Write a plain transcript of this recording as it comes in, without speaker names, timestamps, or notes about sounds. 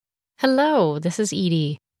Hello, this is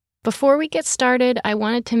Edie. Before we get started, I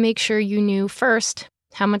wanted to make sure you knew first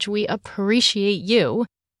how much we appreciate you,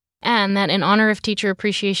 and that in honor of Teacher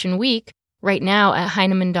Appreciation Week, right now at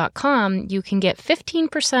Heinemann.com, you can get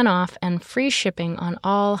 15% off and free shipping on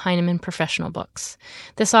all Heinemann professional books.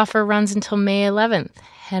 This offer runs until May 11th.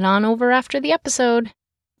 Head on over after the episode.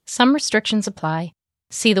 Some restrictions apply.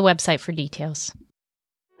 See the website for details.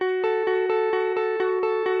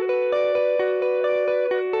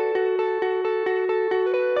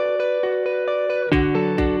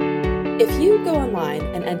 If you go online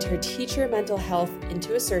and enter teacher mental health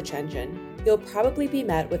into a search engine, you'll probably be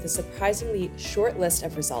met with a surprisingly short list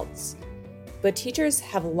of results. But teachers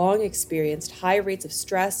have long experienced high rates of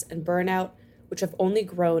stress and burnout, which have only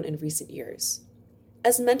grown in recent years.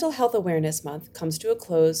 As Mental Health Awareness Month comes to a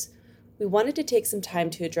close, we wanted to take some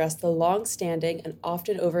time to address the long-standing and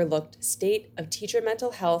often overlooked state of teacher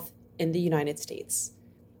mental health in the United States.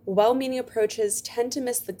 Well-meaning approaches tend to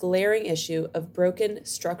miss the glaring issue of broken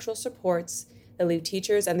structural supports that leave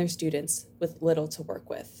teachers and their students with little to work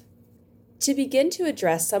with. To begin to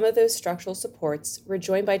address some of those structural supports, we're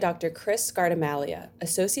joined by Dr. Kris Scardamalia,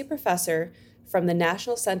 Associate Professor from the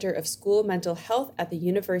National Center of School Mental Health at the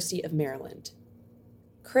University of Maryland.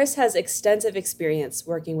 Kris has extensive experience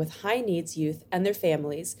working with high-needs youth and their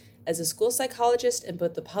families as a school psychologist in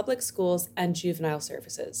both the public schools and juvenile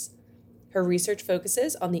services. Her research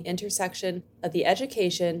focuses on the intersection of the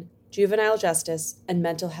education, juvenile justice, and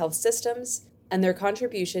mental health systems, and their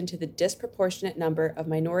contribution to the disproportionate number of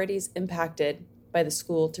minorities impacted by the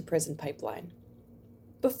school-to-prison pipeline.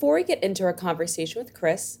 Before we get into our conversation with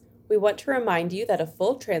Kris, we want to remind you that a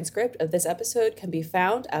full transcript of this episode can be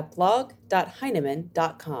found at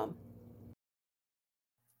blog.heinemann.com.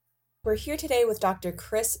 We're here today with Dr.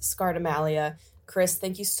 Kris Scardamalia. Kris,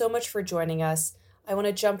 thank you so much for joining us. I want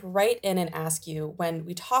to jump right in and ask you, when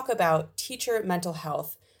we talk about teacher mental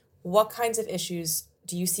health, what kinds of issues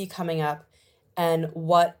do you see coming up, and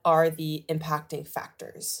what are the impacting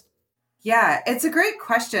factors? Yeah, it's a great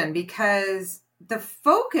question because the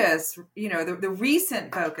focus, the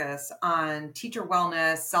recent focus on teacher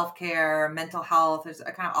wellness, self-care, mental health, there's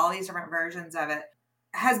kind of all these different versions of it,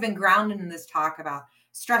 has been grounded in this talk about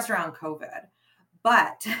stress around COVID.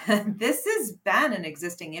 But this has been an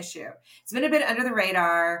existing issue. It's been a bit under the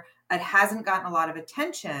radar. It hasn't gotten a lot of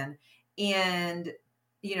attention. And,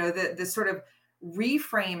 the sort of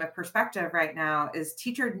reframe of perspective right now is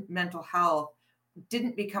teacher mental health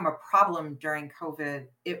didn't become a problem during COVID.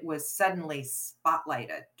 It was suddenly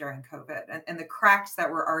spotlighted during COVID. And the cracks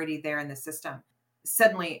that were already there in the system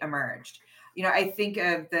suddenly emerged. I think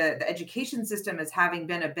of the education system as having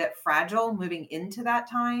been a bit fragile moving into that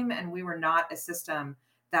time, and we were not a system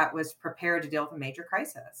that was prepared to deal with a major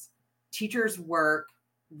crisis. Teachers work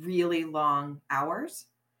really long hours.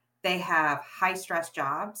 They have high stress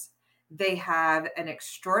jobs. They have an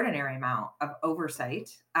extraordinary amount of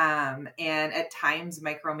oversight and at times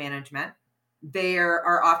micromanagement. There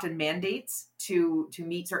are often mandates to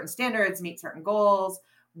meet certain standards, meet certain goals,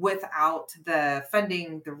 without the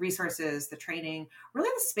funding, the resources, the training, really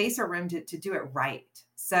the space or room to do it right.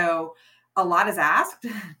 So a lot is asked,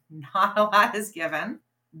 not a lot is given.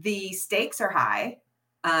 The stakes are high,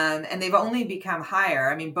 and they've only become higher.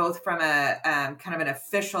 I mean, both from a kind of an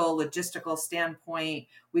official logistical standpoint,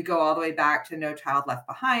 we go all the way back to No Child Left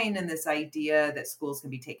Behind and this idea that schools can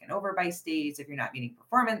be taken over by states if you're not meeting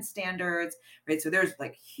performance standards, right? So there's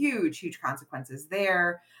like huge consequences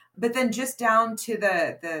there. But then just down to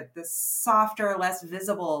the softer, less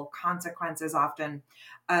visible consequences often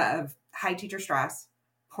of high teacher stress,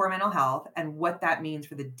 poor mental health, and what that means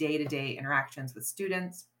for the day-to-day interactions with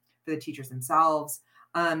students, for the teachers themselves,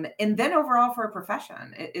 and then overall for a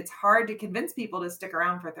profession. It's hard to convince people to stick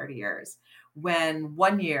around for 30 years when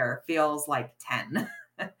 1 year feels like 10.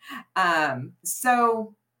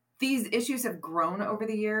 So these issues have grown over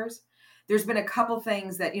the years. There's been a couple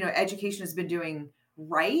things that, education has been doing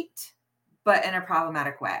right, but in a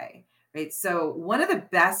problematic way, right? So one of the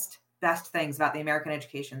best things about the American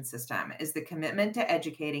education system is the commitment to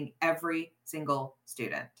educating every single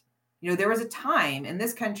student. There was a time in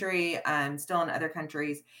this country, still in other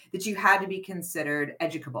countries, that you had to be considered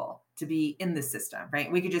educable to be in the system,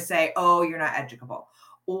 right? We could just say, oh, you're not educable.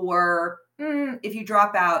 Or if you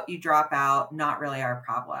drop out, not really our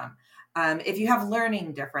problem. If you have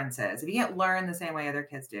learning differences, if you can't learn the same way other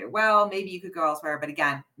kids do, well, maybe you could go elsewhere, but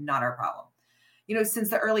again, not our problem. Since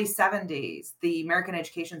the early 70s, the American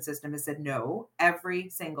education system has said no, every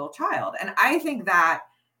single child. And I think that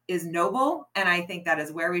is noble, and I think that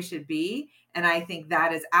is where we should be. And I think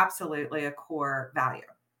that is absolutely a core value.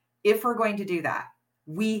 If we're going to do that,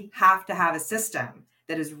 we have to have a system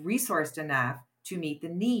that is resourced enough to meet the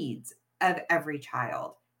needs of every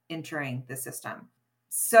child entering the system.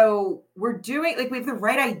 So we're doing, like, we have the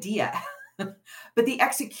right idea, but the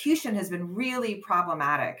execution has been really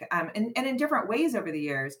problematic, and in different ways over the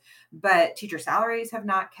years. But teacher salaries have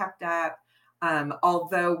not kept up.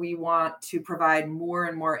 Although we want to provide more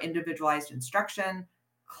and more individualized instruction,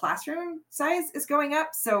 classroom size is going up.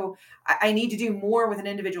 So I need to do more with an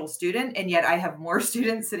individual student, and yet I have more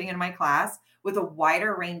students sitting in my class with a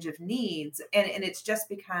wider range of needs, and it's just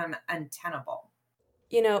become untenable.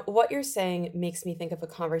 You know, what you're saying makes me think of a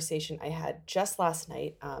conversation I had just last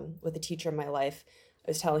night with a teacher in my life.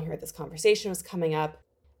 I was telling her this conversation was coming up,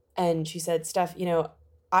 and she said, Steph, you know,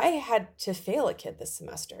 I had to fail a kid this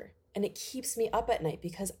semester, and it keeps me up at night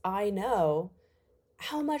because I know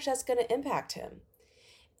how much that's going to impact him.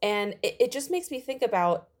 And it just makes me think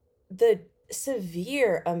about the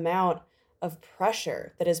severe amount of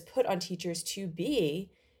pressure that is put on teachers to be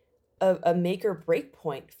a make or break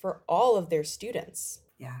point for all of their students.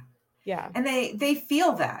 Yeah. Yeah. And they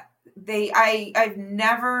feel that. I've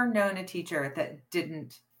never known a teacher that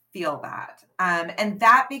didn't feel that. And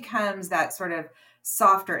that becomes that sort of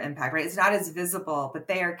softer impact, right? It's not as visible, but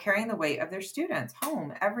they are carrying the weight of their students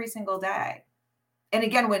home every single day. And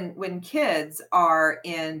again, when kids are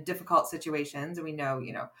in difficult situations, and we know,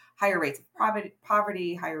 higher rates of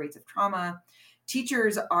poverty, higher rates of trauma,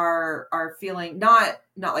 teachers are feeling not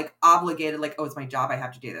like obligated, like, oh, it's my job, I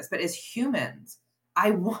have to do this. But as humans,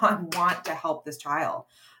 I want to help this child.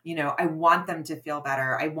 I want them to feel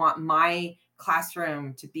better. I want my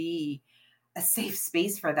classroom to be a safe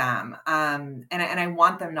space for them. And I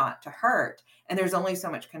want them not to hurt. And there's only so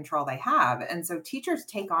much control they have. And so teachers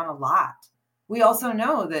take on a lot. We also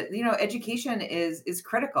know that, education is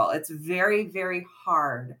critical. It's very, very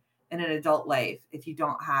hard in an adult life if you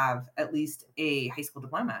don't have at least a high school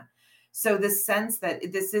diploma. So this sense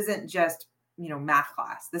that this isn't just, math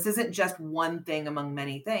class. This isn't just one thing among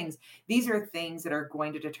many things. These are things that are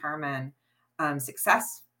going to determine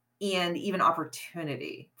success and even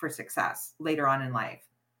opportunity for success later on in life.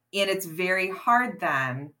 And it's very hard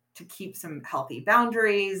then to keep some healthy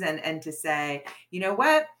boundaries and to say, you know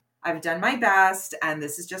what? I've done my best and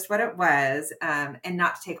this is just what it was, and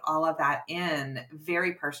not to take all of that in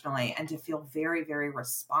very personally and to feel very, very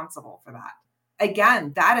responsible for that.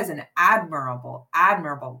 Again, that is an admirable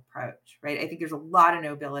approach, right? I think there's a lot of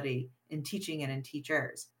nobility in teaching and in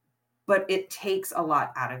teachers, but it takes a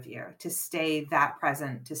lot out of you to stay that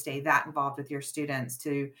present, to stay that involved with your students,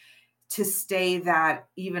 to stay that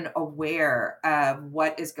even aware of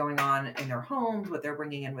what is going on in their homes, what they're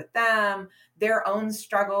bringing in with them, their own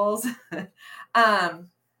struggles.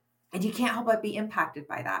 And you can't help but be impacted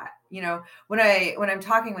by that. When I'm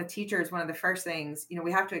talking with teachers, one of the first things,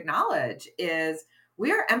 we have to acknowledge is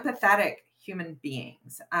we are empathetic human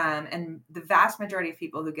beings. And the vast majority of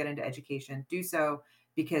people who get into education do so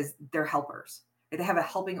because they're helpers. They have a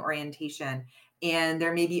helping orientation, and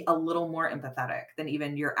they're maybe a little more empathetic than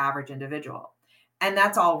even your average individual. And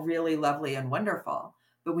that's all really lovely and wonderful.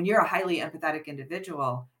 But when you're a highly empathetic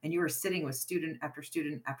individual and you are sitting with student after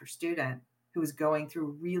student after student who is going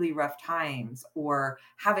through really rough times or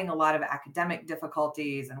having a lot of academic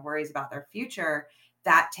difficulties and worries about their future,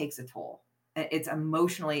 that takes a toll. It's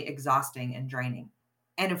emotionally exhausting and draining.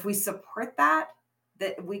 And if we support that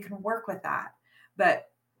we can work with that. But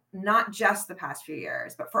not just the past few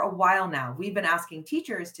years, but for a while now, we've been asking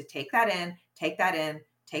teachers to take that in,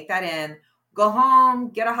 go home,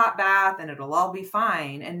 get a hot bath, and it'll all be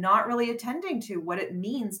fine, and not really attending to what it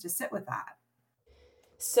means to sit with that.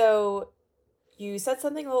 So you said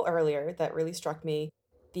something a little earlier that really struck me,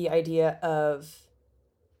 the idea of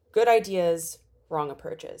good ideas, wrong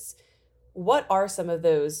approaches. What are some of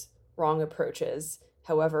those wrong approaches,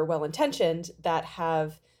 however well-intentioned, that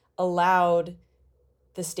have allowed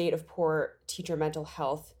the state of poor teacher mental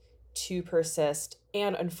health to persist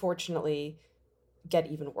and unfortunately get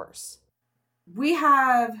even worse? We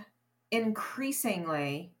have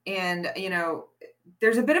increasingly, and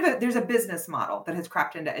there's a business model that has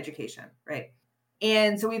crept into education, right?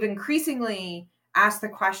 And so we've increasingly asked the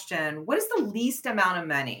question, what is the least amount of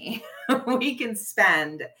money we can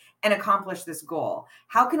spend and accomplish this goal?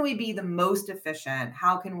 How can we be the most efficient?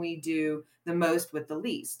 How can we do the most with the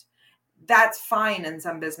least? That's fine in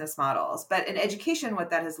some business models, but in education,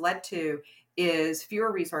 what that has led to is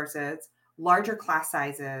fewer resources, larger class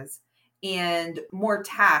sizes, and more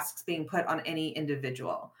tasks being put on any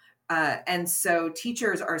individual. And so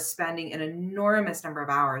teachers are spending an enormous number of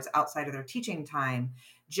hours outside of their teaching time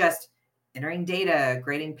just entering data,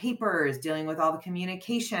 grading papers, dealing with all the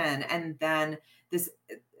communication, and then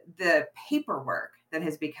the paperwork that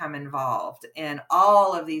has become involved in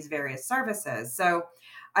all of these various services. So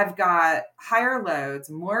I've got higher loads,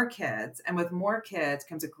 more kids, and with more kids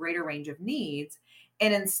comes a greater range of needs.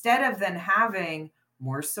 And instead of then having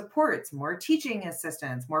more supports, more teaching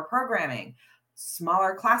assistants, more programming,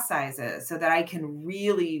 smaller class sizes so that I can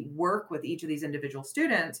really work with each of these individual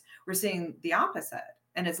students, we're seeing the opposite.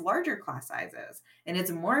 And it's larger class sizes and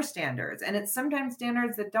it's more standards. And it's sometimes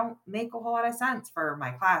standards that don't make a whole lot of sense for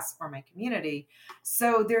my class or my community.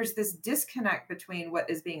 So there's this disconnect between what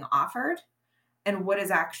is being offered and what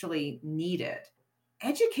is actually needed.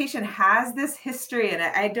 Education has this history, and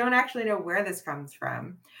I don't actually know where this comes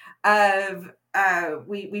from, of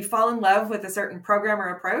we fall in love with a certain program or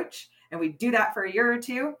approach, and we do that for a year or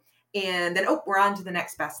two, and then, we're on to the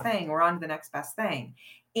next best thing. We're on to the next best thing.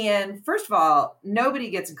 And first of all, nobody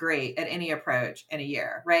gets great at any approach in a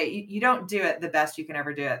year, right? You don't do it the best you can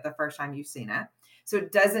ever do it the first time you've seen it. So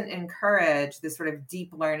it doesn't encourage this sort of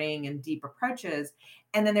deep learning and deep approaches.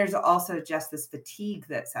 And then there's also just this fatigue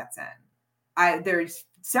that sets in. There's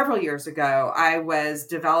several years ago, I was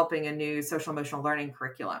developing a new social emotional learning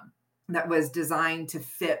curriculum that was designed to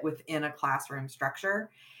fit within a classroom structure.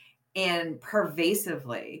 And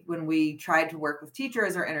pervasively, when we tried to work with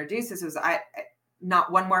teachers or introduce this, it was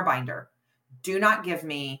not one more binder. Do not give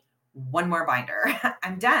me one more binder.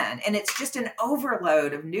 I'm done. And it's just an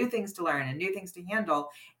overload of new things to learn and new things to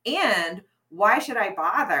handle. And why should I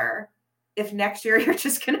bother if next year you're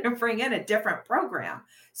just going to bring in a different program?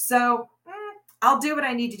 So I'll do what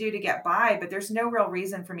I need to do to get by, but there's no real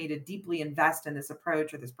reason for me to deeply invest in this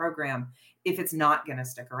approach or this program if it's not going to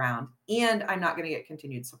stick around and I'm not going to get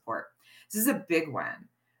continued support. This is a big one.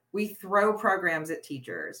 We throw programs at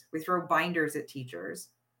teachers. We throw binders at teachers.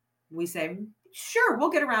 We say, sure, we'll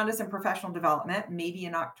get around to some professional development, maybe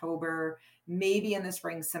in October, maybe in the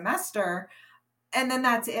spring semester, and then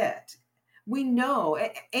that's it. We know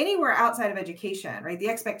anywhere outside of education, right? The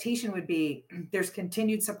expectation would be there's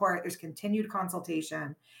continued support, there's continued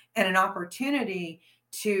consultation, and an opportunity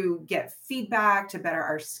to get feedback, to better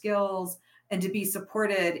our skills, and to be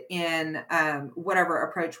supported in whatever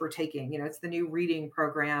approach we're taking. It's the new reading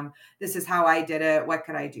program. This is how I did it. What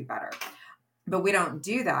could I do better? But we don't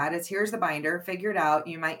do that. It's here's the binder, figure it out.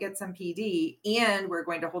 You might get some PD, and we're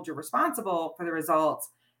going to hold you responsible for the results.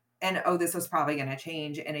 And, this was probably going to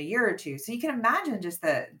change in a year or two. So you can imagine just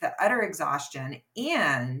the utter exhaustion.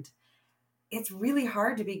 And it's really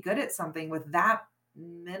hard to be good at something with that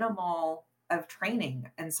minimal of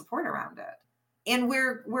training and support around it. And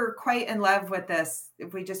we're quite in love with this.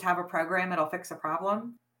 If we just have a program, it'll fix a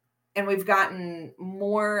problem. And we've gotten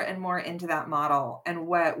more and more into that model. And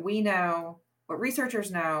what we know, what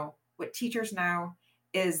researchers know, what teachers know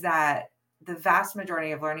is that the vast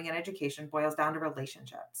majority of learning and education boils down to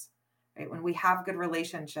relationships, right? When we have good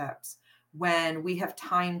relationships, when we have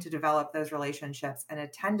time to develop those relationships and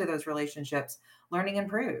attend to those relationships, learning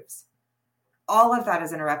improves. All of that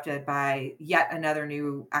is interrupted by yet another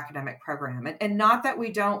new academic program. And not that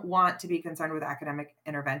we don't want to be concerned with academic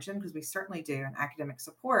intervention, because we certainly do, and academic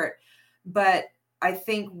support. But I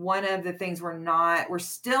think one of the things we're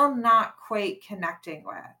still not quite connecting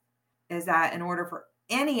with is that in order for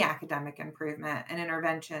any academic improvement and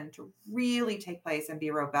intervention to really take place and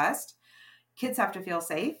be robust, kids have to feel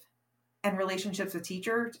safe. And relationships with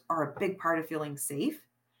teachers are a big part of feeling safe.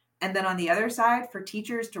 And then on the other side, for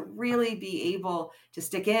teachers to really be able to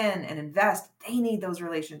stick in and invest, they need those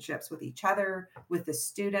relationships with each other, with the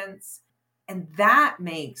students. And that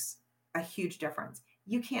makes a huge difference.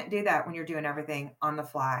 You can't do that when you're doing everything on the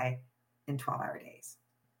fly in 12-hour days.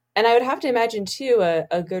 And I would have to imagine, too,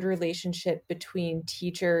 a good relationship between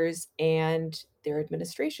teachers and their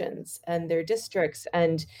administrations and their districts.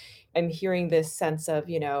 And I'm hearing this sense of,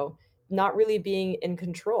 not really being in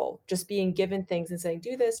control, just being given things and saying,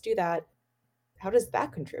 do this, do that. How does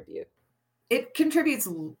that contribute? It contributes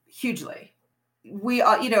hugely.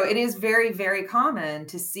 It is very, very common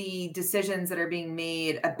to see decisions that are being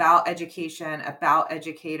made about education, about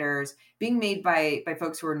educators, being made by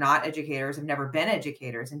folks who are not educators, have never been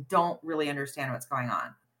educators, and don't really understand what's going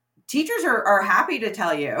on. Teachers are happy to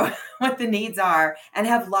tell you what the needs are and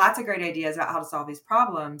have lots of great ideas about how to solve these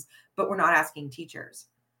problems, but we're not asking teachers.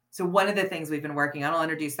 So one of the things we've been working on, I'll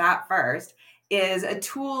introduce that first, is a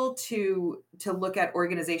tool to look at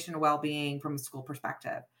organizational well-being from a school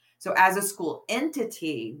perspective. So as a school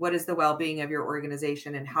entity, what is the well-being of your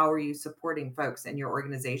organization and how are you supporting folks in your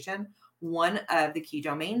organization? One of the key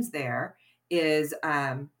domains there is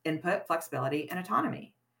input, flexibility, and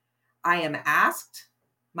autonomy. I am asked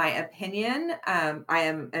my opinion. I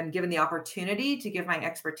am given the opportunity to give my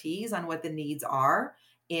expertise on what the needs are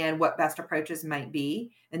and what best approaches might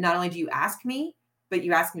be. And not only do you ask me, but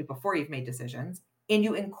you ask me before you've made decisions, and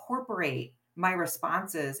you incorporate my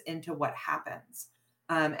responses into what happens.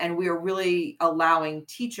 And we are really allowing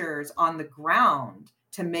teachers on the ground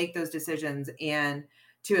to make those decisions and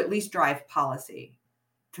to at least drive policy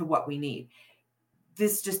to what we need.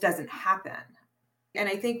 This just doesn't happen. And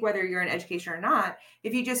I think whether you're in education or not,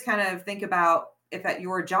 if you just kind of think about if at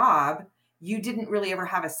your job, you didn't really ever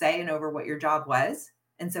have a say in over what your job was,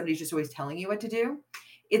 and somebody's just always telling you what to do,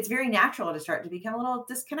 it's very natural to start to become a little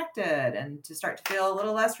disconnected and to start to feel a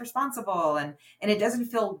little less responsible. And it doesn't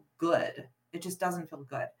feel good. It just doesn't feel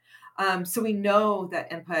good. So we know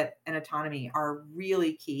that input and autonomy are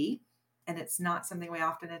really key, and it's not something we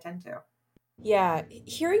often attend to. Yeah,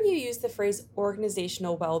 hearing you use the phrase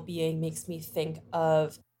organizational well-being makes me think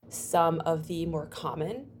of some of the more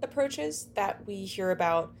common approaches that we hear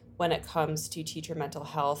about when it comes to teacher mental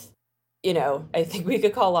health. I think we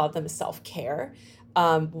could call a lot of them self-care.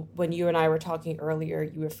 When you and I were talking earlier,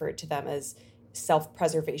 you referred to them as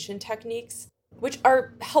self-preservation techniques, which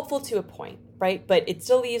are helpful to a point, right? But it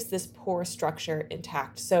still leaves this poor structure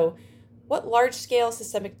intact. So what large-scale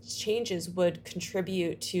systemic changes would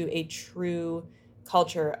contribute to a true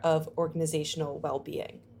culture of organizational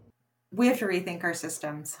well-being? We have to rethink our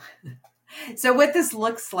systems. So what this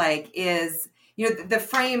looks like is, the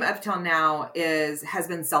frame up till now has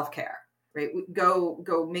been self-care, right?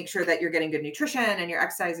 Go make sure that you're getting good nutrition and you're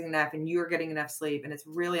exercising enough and you're getting enough sleep. And it's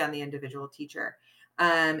really on the individual teacher.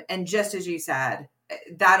 And just as you said,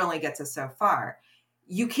 that only gets us so far.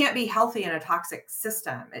 You can't be healthy in a toxic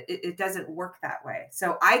system. It doesn't work that way.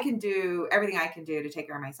 So I can do everything I can do to take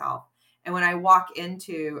care of myself. And when I walk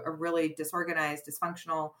into a really disorganized,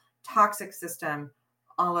 dysfunctional, toxic system,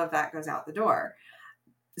 all of that goes out the door.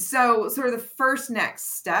 So sort of the first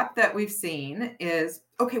next step that we've seen is,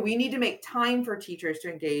 okay, we need to make time for teachers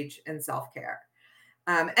to engage in self-care.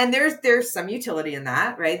 And there's some utility in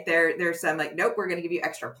that, right? There's some like, nope, we're going to give you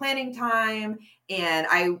extra planning time. And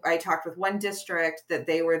I talked with one district that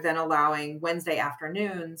they were then allowing Wednesday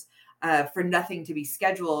afternoons for nothing to be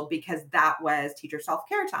scheduled because that was teacher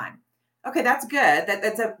self-care time. Okay, that's good.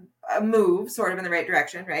 That's a move sort of in the right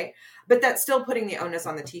direction, right? But that's still putting the onus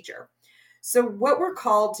on the teacher. So what we're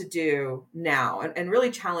called to do now and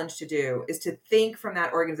really challenged to do is to think from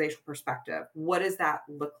that organizational perspective. What does that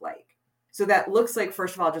look like? So that looks like,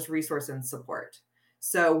 first of all, just resource and support.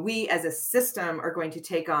 So we as a system are going to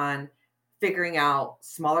take on figuring out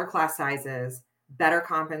smaller class sizes, better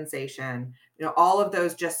compensation, all of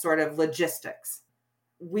those just sort of logistics.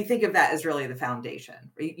 We think of that as really the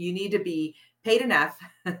foundation. You need to be paid enough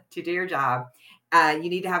to do your job. You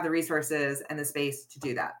need to have the resources and the space to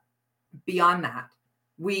do that. Beyond that,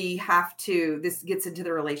 we have to, this gets into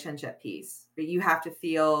the relationship piece, but you have to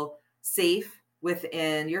feel safe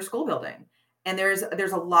within your school building. And there's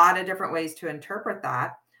a lot of different ways to interpret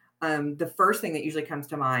that. The first thing that usually comes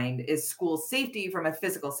to mind is school safety from a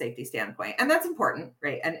physical safety standpoint. And that's important,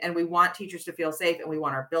 right? And we want teachers to feel safe and we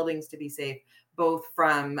want our buildings to be safe, both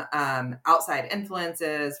from outside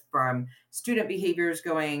influences, from student behaviors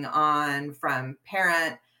going on, from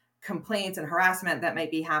parent complaints and harassment that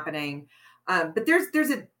might be happening. But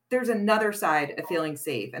there's another side of feeling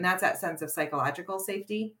safe. And that's that sense of psychological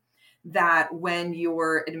safety. That when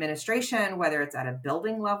your administration, whether it's at a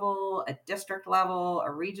building level, a district level, a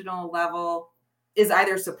regional level, is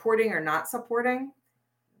either supporting or not supporting,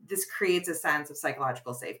 this creates a sense of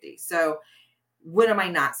psychological safety. So when am I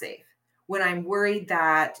not safe? When I'm worried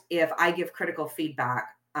that if I give critical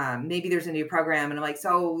feedback, maybe there's a new program and I'm like,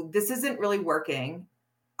 so this isn't really working.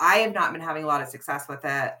 I have not been having a lot of success with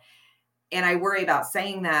it. And I worry about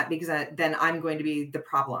saying that because then I'm going to be the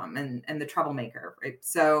problem and the troublemaker, right?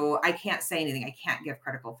 So I can't say anything. I can't give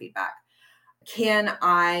critical feedback. Can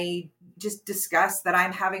I just discuss that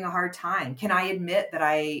I'm having a hard time? Can I admit that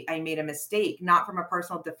I made a mistake, not from a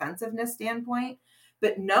personal defensiveness standpoint,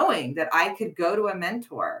 but knowing that I could go to a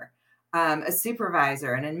mentor, a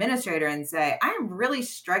supervisor, an administrator and say, I'm really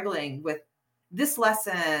struggling with this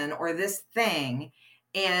lesson or this thing.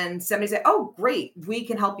 And somebody say, oh, great, we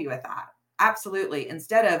can help you with that. Absolutely.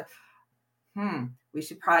 Instead of, we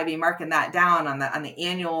should probably be marking that down on the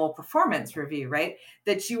annual performance review, right?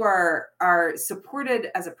 That you are supported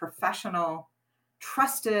as a professional,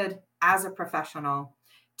 trusted as a professional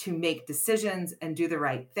to make decisions and do the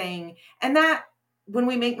right thing. And that when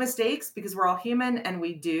we make mistakes, because we're all human and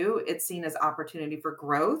we do, it's seen as opportunity for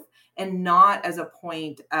growth and not as a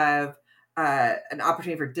point of an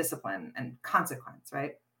opportunity for discipline and consequence,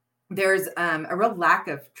 right? There's a real lack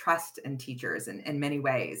of trust in teachers in many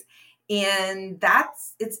ways. And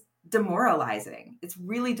demoralizing. It's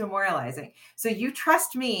really demoralizing. So you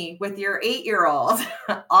trust me with your 8-year-old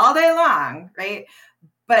all day long, right?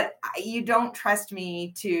 But you don't trust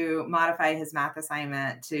me to modify his math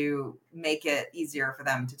assignment to make it easier for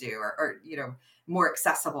them to do, or more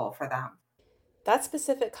accessible for them. That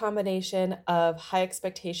specific combination of high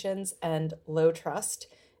expectations and low trust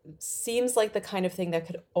seems like the kind of thing that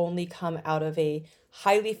could only come out of a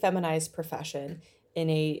highly feminized profession in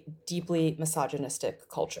a deeply misogynistic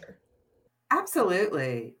culture.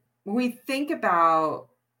 Absolutely. When we think about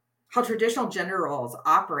how traditional gender roles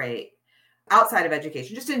operate outside of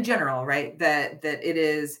education, just in general, right? That it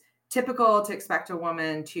is typical to expect a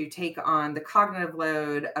woman to take on the cognitive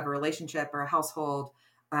load of a relationship or a household,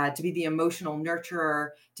 to be the emotional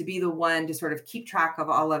nurturer, to be the one to sort of keep track of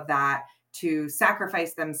all of that, to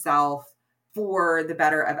sacrifice themselves for the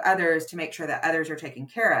better of others, to make sure that others are taken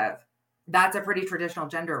care of. That's a pretty traditional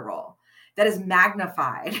gender role that is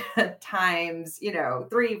magnified times,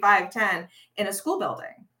 3, 5, 10 in a school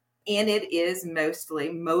building. And it is most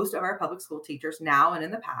of our public school teachers now and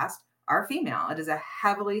in the past are female. It is a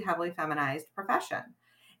heavily, heavily feminized profession.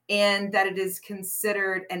 And that it is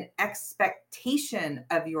considered an expectation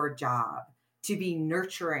of your job to be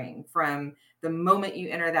nurturing from the moment you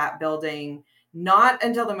enter that building, not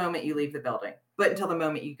until the moment you leave the building, but until the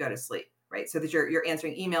moment you go to sleep, right? So that you're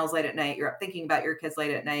answering emails late at night, you're up thinking about your kids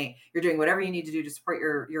late at night, you're doing whatever you need to do to support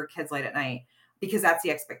your kids late at night, because that's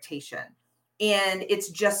the expectation. And it's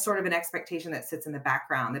just sort of an expectation that sits in the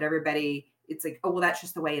background that everybody, it's like, oh, well, that's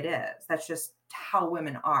just the way it is. That's just how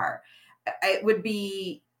women are. It would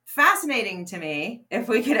be fascinating to me if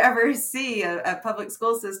we could ever see a public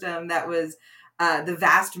school system that was the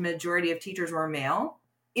vast majority of teachers were male,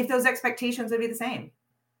 if those expectations would be the same.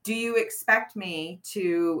 Do you expect me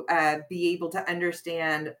to be able to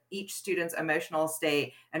understand each student's emotional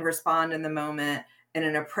state and respond in the moment in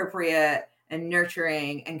an appropriate and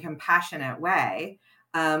nurturing and compassionate way?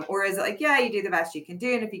 Or is it like, yeah, you do the best you can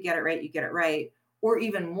do, and if you get it right, you get it right. Or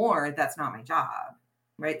even more, that's not my job,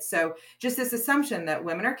 right? So just this assumption that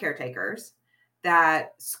women are caretakers,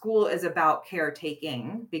 that school is about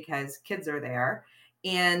caretaking because kids are there,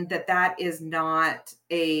 and that is not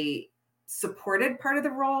a supported part of the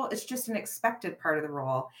role. It's just an expected part of the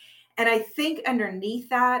role. And I think underneath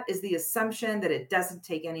that is the assumption that it doesn't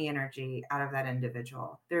take any energy out of that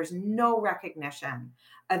individual. There's no recognition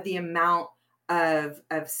of the amount of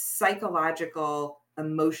psychological,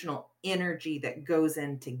 emotional energy that goes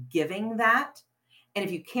into giving that. And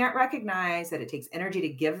if you can't recognize that it takes energy to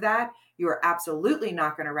give that, you are absolutely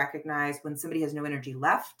not going to recognize when somebody has no energy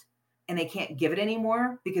left and they can't give it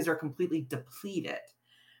anymore because they're completely depleted.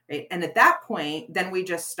 Right? And at that point, then we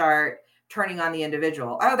just start turning on the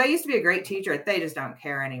individual. Oh, they used to be a great teacher. They just don't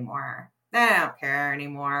care anymore. They don't care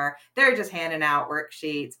anymore. They're just handing out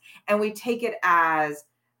worksheets. And we take it as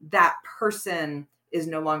that person is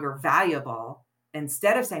no longer valuable,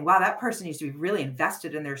 instead of saying, wow, that person used to be really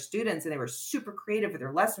invested in their students and they were super creative with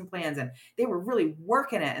their lesson plans and they were really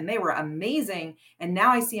working it and they were amazing. And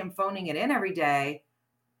now I see them phoning it in every day.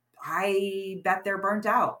 I bet they're burnt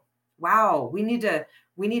out. Wow, we need to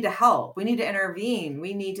help. We need to intervene.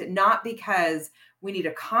 We need to, not because we need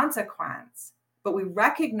a consequence, but we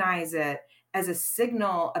recognize it as a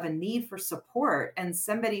signal of a need for support and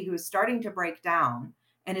somebody who is starting to break down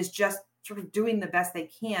and is just sort of doing the best they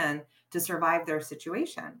can to survive their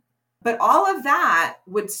situation. But all of that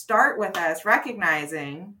would start with us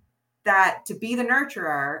recognizing that to be the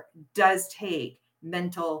nurturer does take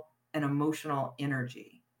mental and emotional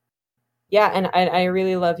energy. Yeah, and I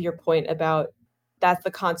really love your point about that's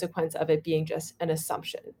the consequence of it being just an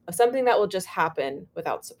assumption of something that will just happen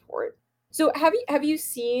without support. So have you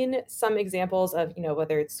seen some examples of,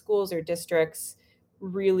 whether it's schools or districts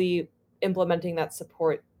really implementing that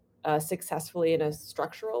support successfully in a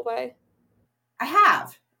structural way? I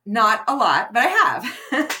have. Not a lot, but I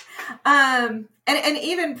have. And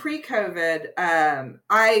even pre-COVID,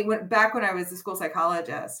 I went back when I was a school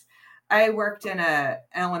psychologist. I worked in an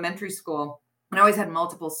elementary school, and I always had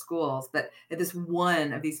multiple schools, but at this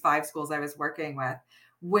one of these 5 schools I was working with,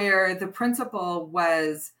 where the principal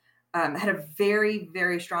was had a very,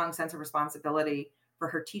 very strong sense of responsibility for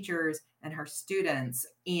her teachers and her students,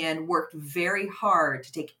 and worked very hard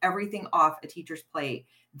to take everything off a teacher's plate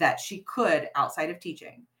that she could outside of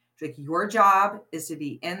teaching. She's like, your job is to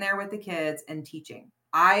be in there with the kids and teaching.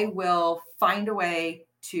 I will find a way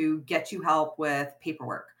to get you help with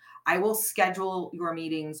paperwork. I will schedule your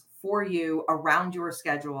meetings for you around your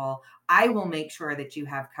schedule. I will make sure that you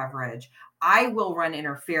have coverage. I will run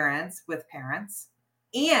interference with parents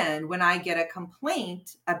And when I get a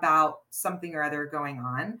complaint about something or other going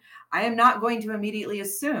on, I am not going to immediately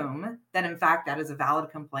assume that, in fact, that is a valid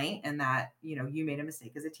complaint and that, you made a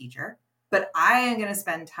mistake as a teacher. But I am going to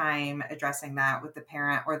spend time addressing that with the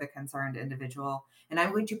parent or the concerned individual. And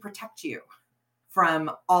I'm going to protect you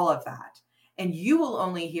from all of that. And you will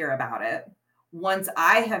only hear about it once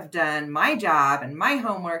I have done my job and my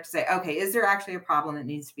homework to say, okay, is there actually a problem that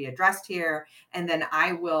needs to be addressed here? And then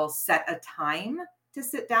I will set a time to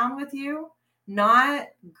sit down with you, not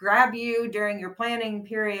grab you during your planning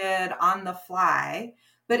period on the fly,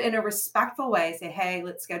 but in a respectful way, say, hey,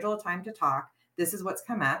 let's schedule a time to talk. This is what's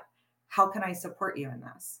come up. How can I support you in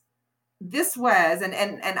this? This was, and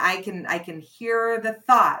I can hear the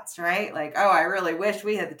thoughts, right? Like, oh, I really wish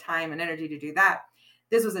we had the time and energy to do that.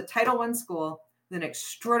 This was a Title I school with an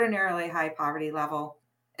extraordinarily high poverty level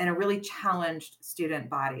and a really challenged student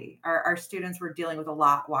body. Our students were dealing with a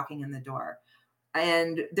lot walking in the door,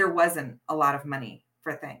 and there wasn't a lot of money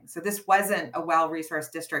for things. So this wasn't a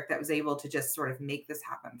well-resourced district that was able to just sort of make this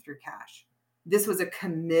happen through cash. This was a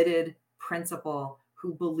committed principal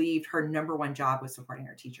who believed her number one job was supporting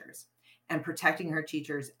her teachers and protecting her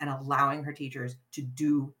teachers and allowing her teachers to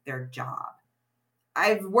do their job.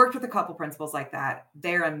 I've worked with a couple principals like that.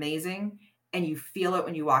 They're amazing. And you feel it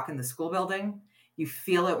when you walk in the school building. You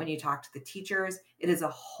feel it when you talk to the teachers. It is a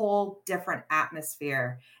whole different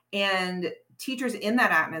atmosphere. And teachers in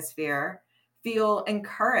that atmosphere feel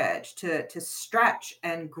encouraged to stretch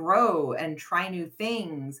and grow and try new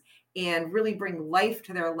things and really bring life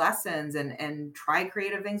to their lessons and try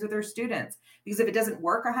creative things with their students. Because if it doesn't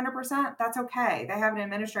work 100%, that's okay. They have an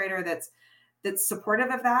administrator that's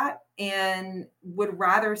supportive of that and would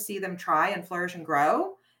rather see them try and flourish and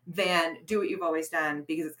grow than do what you've always done,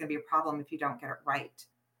 because it's going to be a problem if you don't get it right.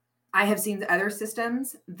 I have seen other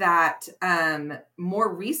systems that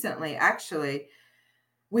more recently, actually,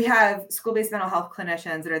 we have school-based mental health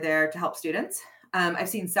clinicians that are there to help students. I've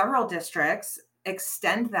seen several districts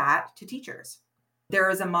extend that to teachers. There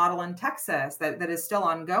is a model in Texas that is still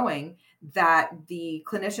ongoing that the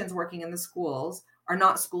clinicians working in the schools are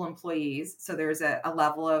not school employees. So there's a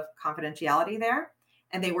level of confidentiality there,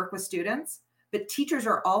 and they work with students. But teachers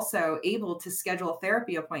are also able to schedule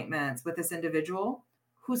therapy appointments with this individual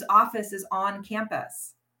whose office is on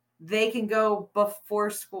campus. They can go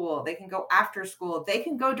before school. They can go after school. They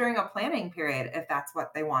can go during a planning period if that's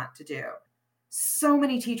what they want to do. So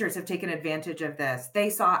many teachers have taken advantage of this. They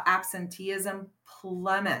saw absenteeism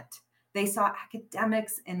plummet. They saw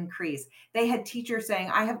academics increase. They had teachers saying,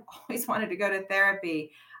 I have always wanted to go to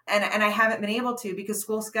therapy and I haven't been able to because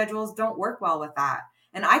school schedules don't work well with that.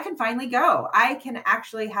 And I can finally go. I can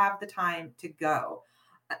actually have the time to go.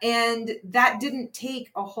 And that didn't take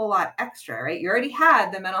a whole lot extra, right? You already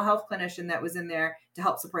had the mental health clinician that was in there to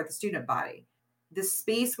help support the student body. The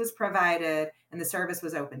space was provided and the service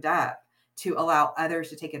was opened up to allow others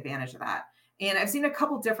to take advantage of that. And I've seen a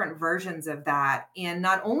couple different versions of that. And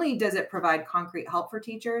not only does it provide concrete help for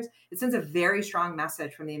teachers, it sends a very strong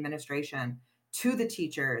message from the administration to the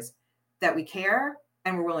teachers that we care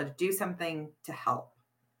and we're willing to do something to help.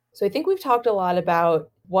 So I think we've talked a lot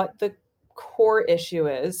about what the core issue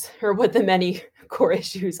is, or what the many core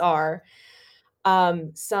issues are.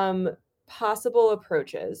 Some possible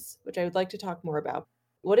approaches, which I would like to talk more about.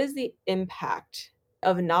 What is the impact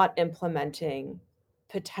of not implementing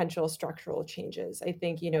potential structural changes? I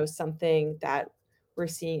think, something that we're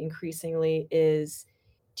seeing increasingly is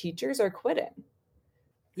teachers are quitting.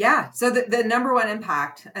 Yeah. So the number one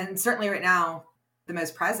impact, and certainly right now, the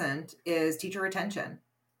most present, is teacher retention.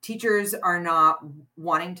 Teachers are not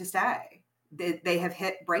wanting to stay. They have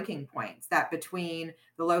hit breaking points that between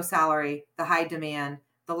the low salary, the high demand,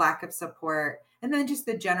 the lack of support, and then just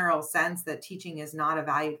the general sense that teaching is not a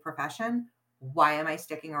valued profession. Why am I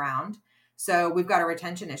sticking around? So we've got a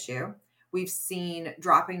retention issue. We've seen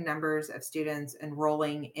dropping numbers of students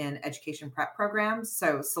enrolling in education prep programs.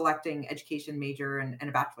 So selecting education major and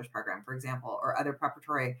a bachelor's program, for example, or other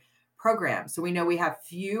preparatory programs. So we know we have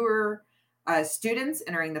fewer students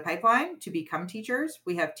entering the pipeline to become teachers.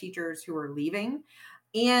 We have teachers who are leaving.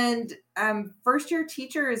 And first-year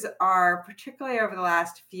teachers are, particularly over the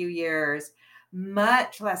last few years,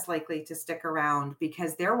 much less likely to stick around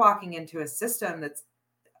because they're walking into a system that's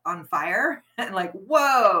on fire and like,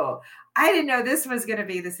 whoa, I didn't know this was going to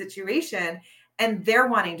be the situation. And they're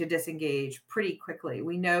wanting to disengage pretty quickly.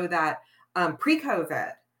 We know that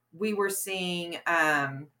pre-COVID, we were seeing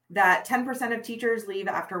that 10% of teachers leave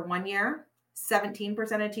after 1 year,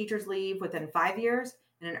 17% of teachers leave within 5 years,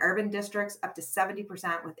 and in urban districts, up to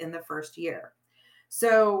 70% within the first year.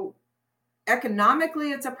 So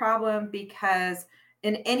economically, it's a problem because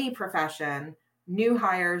in any profession, new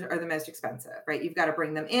hires are the most expensive, right? You've got to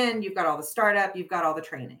bring them in, you've got all the startup, you've got all the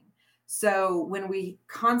training. So when we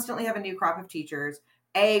constantly have a new crop of teachers,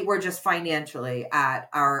 we're just financially at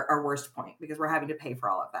our worst point because we're having to pay for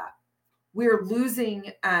all of that. We're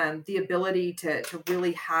losing the ability to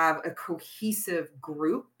really have a cohesive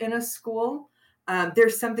group in a school.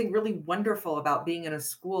 There's something really wonderful about being in a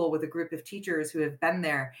school with a group of teachers who have been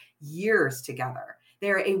there years together.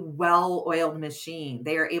 They're a well-oiled machine.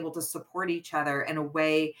 They are able to support each other in a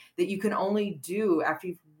way that you can only do after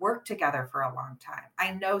you've worked together for a long time.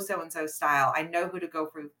 I know so-and-so style. I know who to go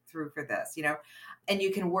through for this, and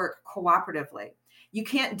you can work cooperatively. You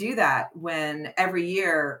can't do that when every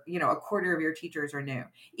year, a quarter of your teachers are new.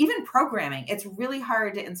 Even programming, it's really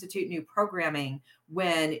hard to institute new programming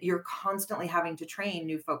when you're constantly having to train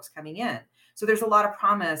new folks coming in. So there's a lot of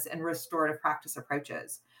promise in restorative practice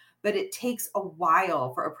approaches, but it takes a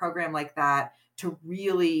while for a program like that to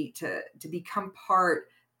really to become part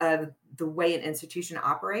of the way an institution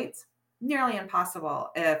operates. Nearly impossible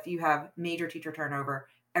if you have major teacher turnover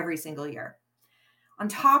every single year. On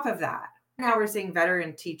top of that, now we're seeing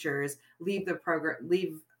veteran teachers leave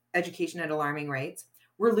education at alarming rates.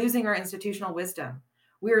 We're losing our institutional wisdom.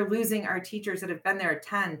 We're losing our teachers that have been there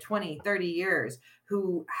 10, 20, 30 years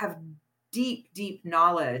who have deep, deep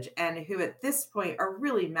knowledge and who at this point are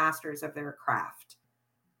really masters of their craft.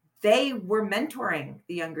 They were mentoring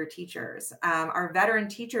the younger teachers. Our veteran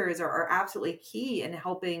teachers are absolutely key in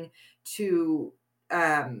helping to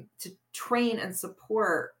train and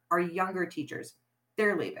support our younger teachers.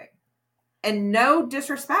 They're leaving. And no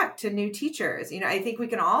disrespect to new teachers. I think we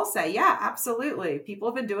can all say, yeah, absolutely. People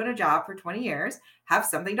have been doing a job for 20 years, have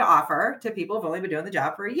something to offer to people who've only been doing the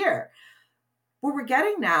job for a year. What we're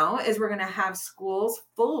getting now is we're going to have schools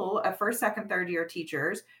full of first, second, third year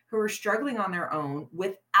teachers who are struggling on their own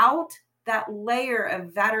without that layer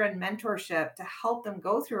of veteran mentorship to help them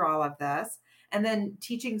go through all of this, and then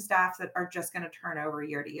teaching staff that are just going to turn over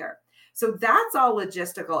year to year. So that's all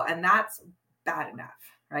logistical, and that's bad enough,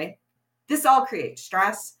 right? This all creates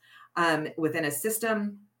stress within a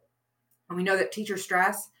system. And we know that teacher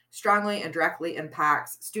stress strongly and directly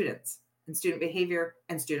impacts students and student behavior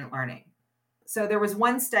and student learning. So there was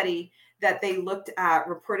one study that they looked at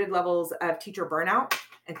reported levels of teacher burnout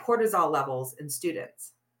and cortisol levels in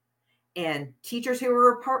students. And teachers who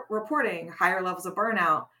were reporting higher levels of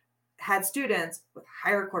burnout had students with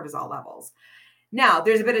higher cortisol levels. Now,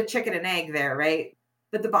 there's a bit of chicken and egg there, right?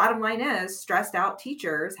 But the bottom line is stressed out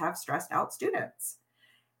teachers have stressed out students.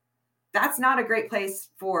 That's not a great place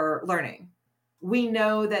for learning. We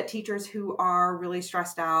know that teachers who are really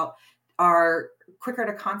stressed out are quicker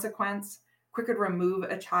to consequence, quicker to remove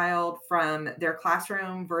a child from their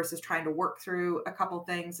classroom versus trying to work through a couple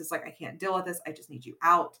things. It's like, I can't deal with this. I just need you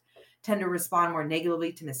out. Tend to respond more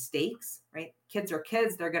negatively to mistakes, right? Kids are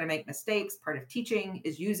kids. They're going to make mistakes. Part of teaching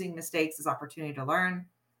is using mistakes as opportunity to learn.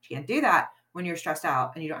 You can't do that when you're stressed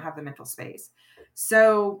out and you don't have the mental space.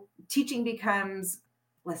 So teaching becomes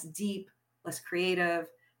less deep, less creative.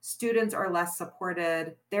 Students are less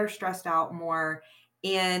supported. They're stressed out more.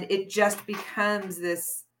 And it just becomes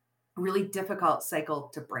this really difficult cycle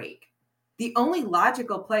to break. The only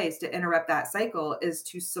logical place to interrupt that cycle is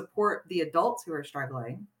to support the adults who are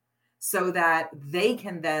struggling so that they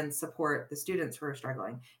can then support the students who are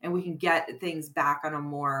struggling, and we can get things back on a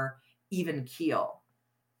more even keel.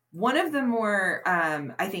 One of the more,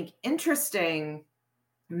 I think, interesting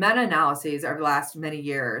meta-analyses over the last many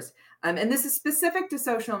years, and this is specific to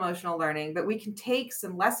social emotional learning, but we can take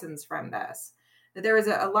some lessons from this, that there was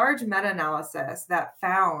a large meta-analysis that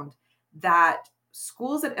found that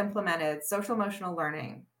schools that implemented social emotional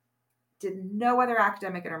learning did no other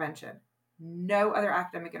academic intervention.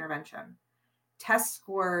 Test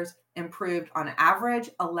scores improved on average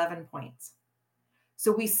 11 points.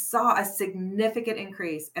 So we saw a significant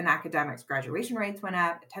increase in academics. Graduation rates went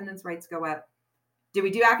up, attendance rates go up. Did we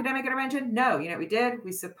do academic intervention? No. You know what we did?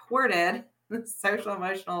 We supported the social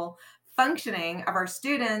emotional functioning of our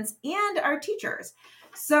students and our teachers.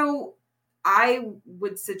 So I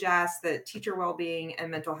would suggest that teacher well-being and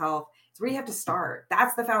mental health is where you have to start.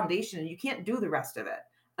 That's the foundation. You can't do the rest of it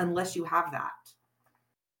unless you have that.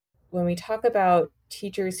 When we talk about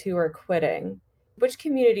teachers who are quitting, which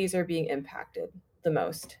communities are being impacted the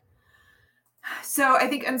most? So I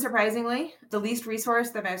think, unsurprisingly, the least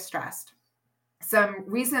resourced, the most stressed. Some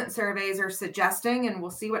recent surveys are suggesting, and we'll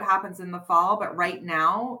see what happens in the fall, but right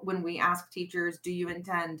now, when we ask teachers, do you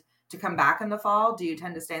intend to come back in the fall? Do you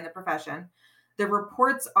intend to stay in the profession? The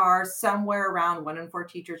reports are somewhere around 1 in 4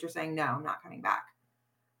 teachers are saying, no, I'm not coming back.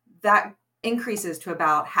 That increases to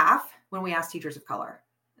about half when we ask teachers of color.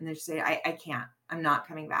 And they just say, I can't, I'm not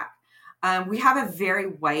coming back. We have a very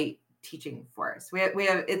white teaching force. We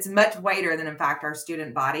have it's much whiter than, in fact, our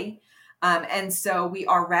student body. And so we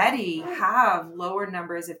already have lower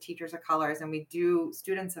numbers of teachers of colors than we do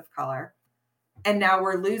students of color. And now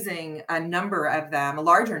we're losing a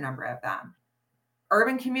larger number of them.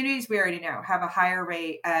 Urban communities, we already know, have a higher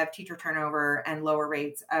rate of teacher turnover and lower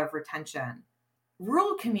rates of retention.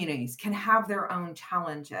 Rural communities can have their own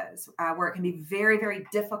challenges where it can be very, very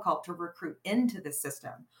difficult to recruit into the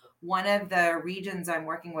system. One of the regions I'm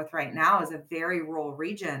working with right now is a very rural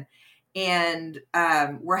region. And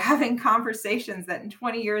we're having conversations that in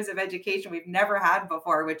 20 years of education we've never had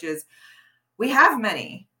before, which is we have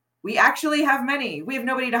many. We actually have many. We have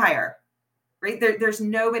nobody to hire, right? There's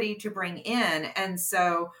nobody to bring in. And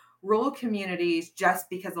so rural communities,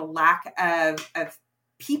 just because of lack of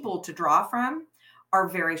people to draw from, are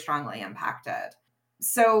very strongly impacted.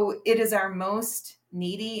 So it is our most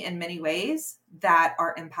needy in many ways that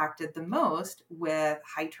are impacted the most with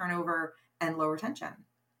high turnover and low retention.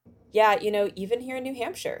 Yeah, even here in New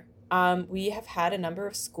Hampshire, we have had a number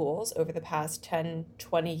of schools over the past 10,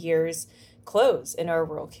 20 years close in our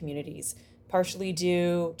rural communities, partially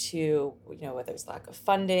due to, whether there's lack of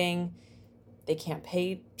funding, they can't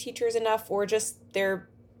pay teachers enough, or just there's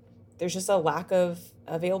just a lack of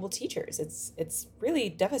available teachers. It's really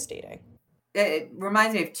devastating. It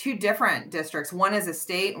reminds me of two different districts. One is a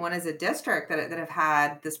state, one is a district that have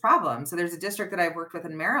had this problem. So there's a district that I've worked with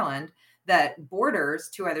in Maryland that borders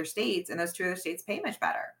two other states, and those two other states pay much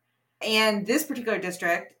better. And this particular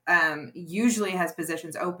district usually has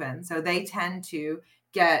positions open. So they tend to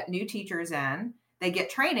get new teachers in, they get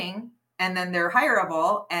training, and then they're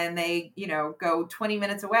hireable, and they, go 20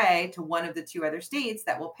 minutes away to one of the two other states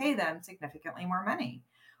that will pay them significantly more money.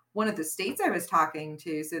 One of the states I was talking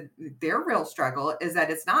to said their real struggle is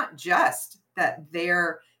that it's not just that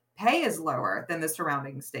their pay is lower than the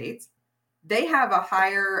surrounding states. They have a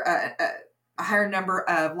higher number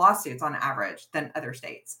of lawsuits on average than other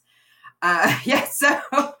states.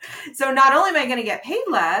 So not only am I going to get paid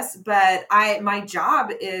less, but my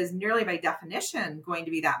job is nearly by definition going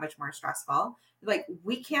to be that much more stressful. Like,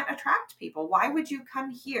 we can't attract people. Why would you come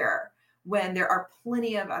here when there are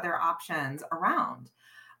plenty of other options around?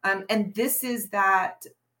 And this is that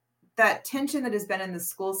tension that has been in the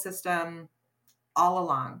school system all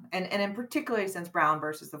along, and in particular since Brown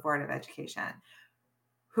versus the Board of Education.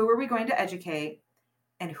 Who are we going to educate,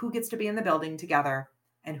 and who gets to be in the building together,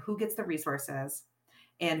 and who gets the resources,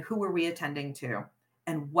 and who are we attending to,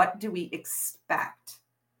 and what do we expect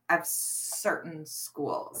of certain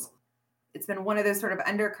schools? It's been one of those sort of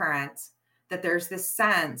undercurrents that there's this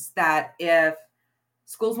sense that if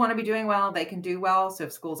schools want to be doing well, they can do well. So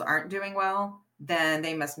if schools aren't doing well, then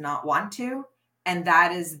they must not want to. And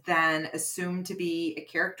that is then assumed to be a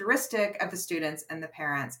characteristic of the students and the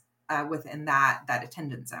parents within that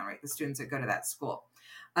attendance zone, right? The students that go to that school.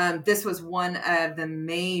 This was one of the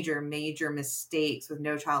major mistakes with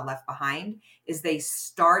No Child Left Behind, is they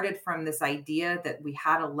started from this idea that we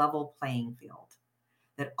had a level playing field,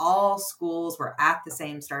 that all schools were at the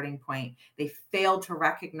same starting point. They failed to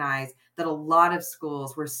recognize that a lot of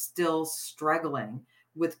schools were still struggling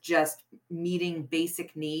with just meeting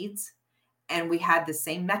basic needs. And we had the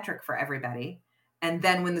same metric for everybody. And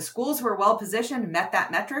then when the schools who were well-positioned met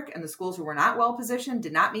that metric, and the schools who were not well-positioned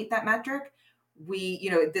did not meet that metric,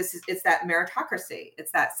 it's that meritocracy.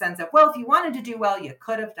 It's that sense of, well, if you wanted to do well, you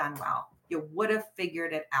could have done well. You would have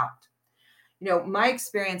figured it out. My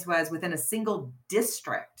experience was within a single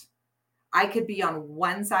district, I could be on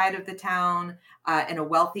one side of the town in a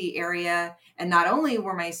wealthy area. And not only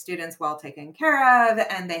were my students well taken care of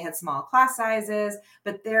and they had small class sizes,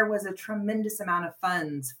 but there was a tremendous amount of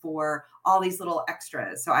funds for all these little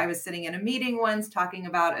extras. So I was sitting in a meeting once talking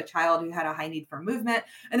about a child who had a high need for movement.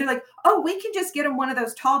 And they're like, oh, we can just get him one of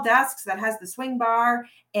those tall desks that has the swing bar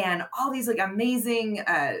and all these like amazing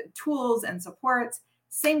tools and supports.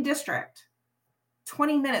 Same district,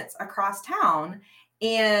 20 minutes across town.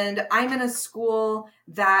 And I'm in a school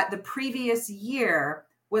that the previous year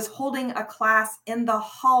was holding a class in the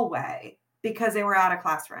hallway because they were out of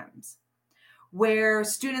classrooms, where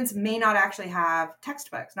students may not actually have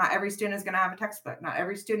textbooks. Not every student is going to have a textbook. Not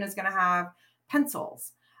every student is going to have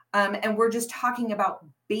pencils. And we're just talking about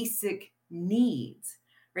basic needs,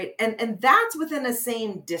 right? And that's within the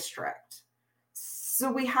same district.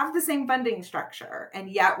 So we have the same funding structure, and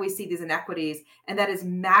yet we see these inequities, and that is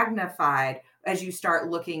magnified as you start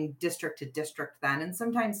looking district to district then, and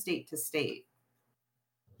sometimes state to state.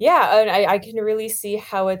 Yeah, and I can really see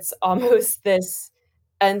how it's almost this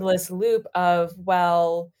endless loop of,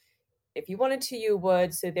 well, if you wanted to, you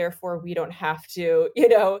would, so therefore we don't have to,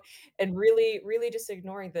 and really, really just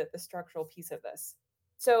ignoring the structural piece of this.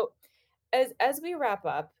 So as we wrap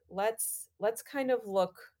up, let's kind of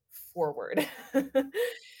look forward.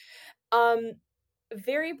 um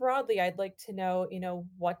Very broadly, I'd like to know,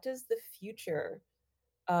 what does the future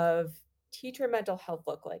of teacher mental health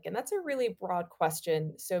look like? And that's a really broad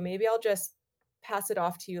question. So maybe I'll just pass it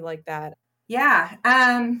off to you like that. Yeah,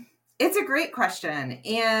 it's a great question.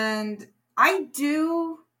 And I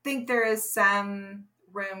do think there is some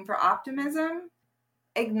room for optimism,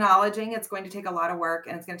 acknowledging it's going to take a lot of work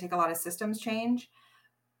and it's going to take a lot of systems change.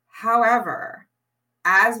 However,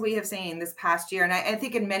 as we have seen this past year, and I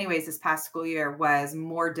think in many ways this past school year was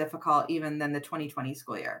more difficult even than the 2020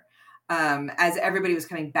 school year. As everybody was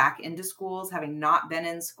coming back into schools, having not been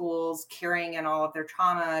in schools, carrying in all of their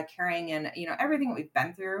trauma, carrying in, everything that we've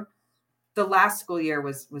been through. The last school year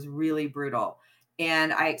was really brutal.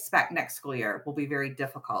 And I expect next school year will be very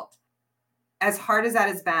difficult. As hard as that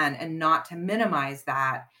has been, and not to minimize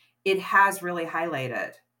that, it has really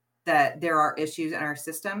highlighted that there are issues in our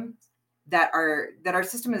system that our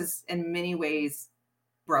system is in many ways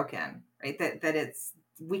broken, right? That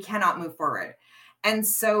we cannot move forward. And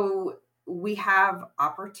so we have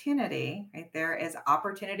opportunity, right? There is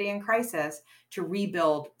opportunity in crisis to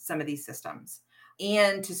rebuild some of these systems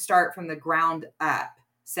and to start from the ground up,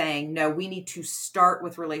 saying, no, we need to start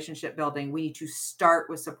with relationship building. We need to start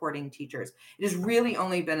with supporting teachers. It has really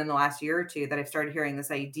only been in the last year or two that I've started hearing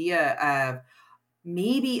this idea of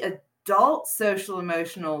maybe adult social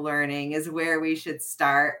emotional learning is where we should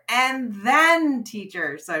start, and then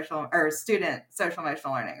teacher social or student social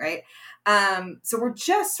emotional learning, right? So we're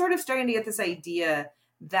just sort of starting to get this idea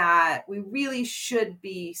that we really should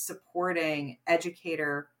be supporting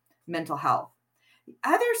educator mental health. The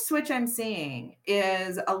other switch I'm seeing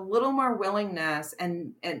is a little more willingness,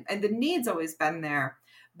 and the need's always been there,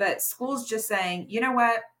 but schools just saying, you know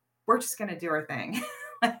what, we're just going to do our thing.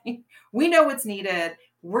 We know what's needed.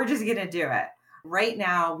 We're just going to do it. Right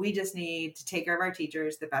now, we just need to take care of our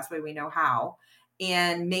teachers the best way we know how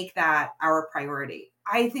and make that our priority.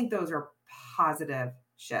 I think those are positive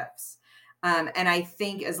shifts. And I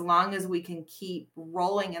think as long as we can keep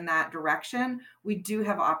rolling in that direction, we do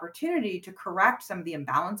have opportunity to correct some of the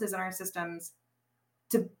imbalances in our systems,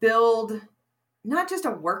 to build not just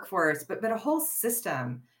a workforce, but a whole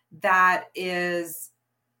system that is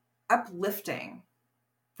uplifting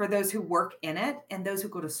for those who work in it and those who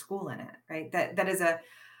go to school in it, right? That is a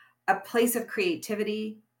place of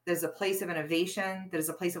creativity. There's a place of innovation. There's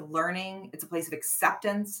a place of learning. It's a place of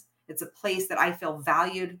acceptance. It's a place that I feel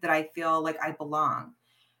valued, that I feel like I belong.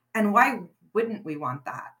 And why wouldn't we want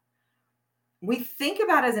that? We think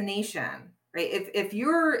about as a nation, right? If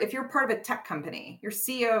you're part of a tech company, you're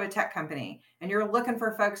CEO of a tech company, and you're looking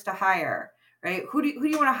for folks to hire, right? Who do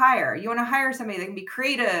you want to hire? You want to hire somebody that can be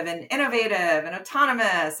creative and innovative and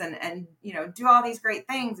autonomous and do all these great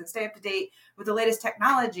things and stay up to date with the latest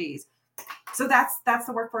technologies. So that's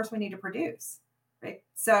the workforce we need to produce, right?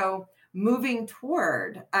 So moving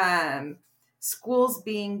toward schools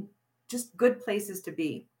being just good places to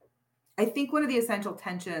be. I think one of the essential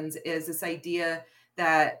tensions is this idea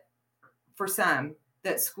that for some,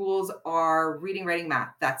 that schools are reading, writing,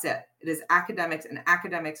 math. That's it. It is academics and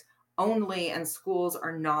academics only, and schools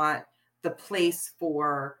are not the place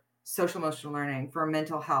for social emotional learning, for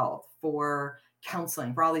mental health, for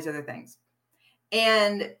counseling, for all these other things.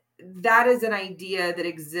 And that is an idea that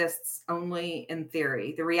exists only in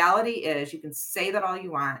theory. The reality is you can say that all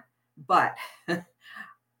you want, but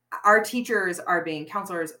our teachers are being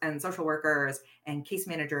counselors and social workers and case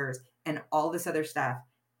managers and all this other stuff.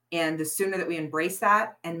 And the sooner that we embrace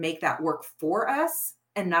that and make that work for us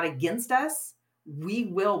and not against us, we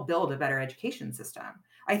will build a better education system.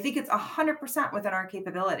 I think it's 100% within our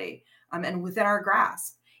capability and within our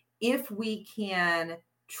grasp. If we can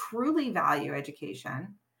truly value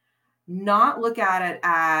education, not look at it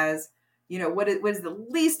as, what is the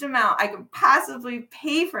least amount I can possibly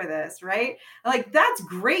pay for this, right? Like, that's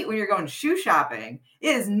great when you're going shoe shopping.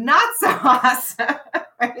 It is not so awesome,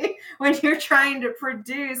 right? When you're trying to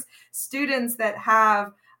produce students that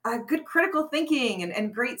have good critical thinking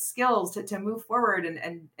and great skills to move forward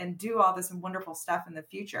and do all this wonderful stuff in the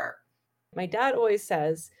future. My dad always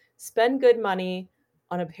says, spend good money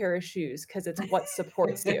on a pair of shoes because it's what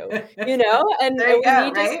supports you, and we need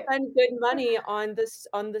to spend good money on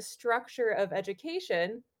the structure of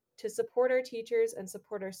education to support our teachers and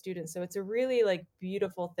support our students. So it's a really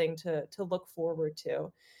beautiful thing to look forward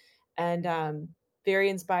to, and very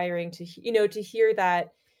inspiring to to hear that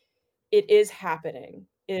it is happening.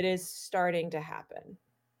 It is starting to happen.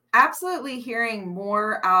 absolutely hearing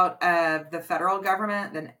more out of the federal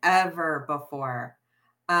government than ever before.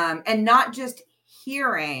 And not just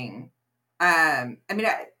hearing, I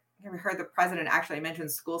heard the president actually mention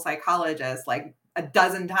school psychologists like a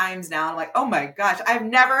dozen times now. I'm like, oh my gosh, I've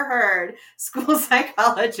never heard school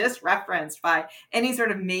psychologists referenced by any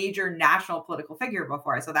sort of major national political figure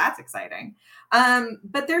before. So that's exciting.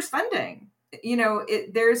 But there's funding,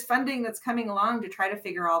 there's funding that's coming along to try to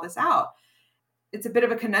figure all this out. It's a bit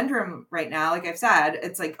of a conundrum right now. Like I've said,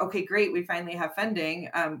 it's like, okay, great. We finally have funding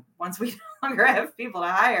once we no longer have people to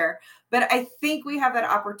hire. But I think we have that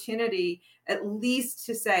opportunity at least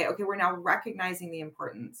to say, okay, we're now recognizing the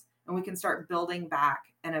importance and we can start building back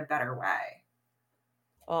in a better way.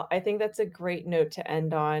 Well, I think that's a great note to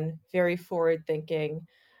end on. Very forward thinking.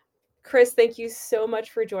 Kris, thank you so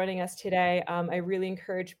much for joining us today. I really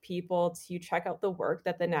encourage people to check out the work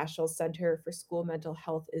that the National Center for School Mental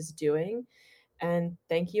Health is doing. And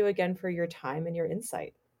thank you again for your time and your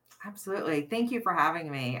insight. Absolutely. Thank you for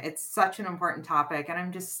having me. It's such an important topic. And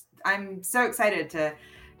I'm so excited to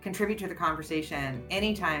contribute to the conversation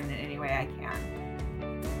anytime in any way I can.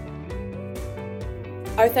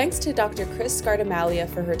 Our thanks to Dr. Kris Scardamalia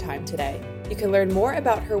for her time today. You can learn more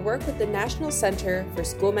about her work with the National Center for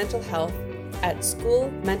School Mental Health at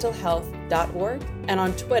schoolmentalhealth.org and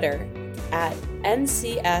on Twitter at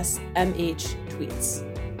NCSMHtweets.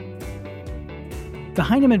 The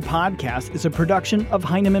Heinemann Podcast is a production of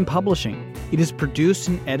Heinemann Publishing. It is produced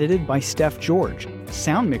and edited by Steph George.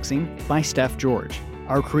 Sound mixing by Steph George.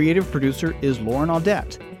 Our creative producer is Lauren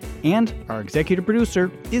Audette. And our executive producer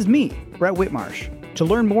is me, Brett Whitmarsh. To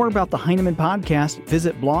learn more about the Heinemann Podcast,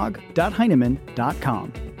 visit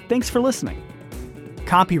blog.heinemann.com. Thanks for listening.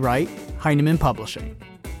 Copyright Heinemann Publishing.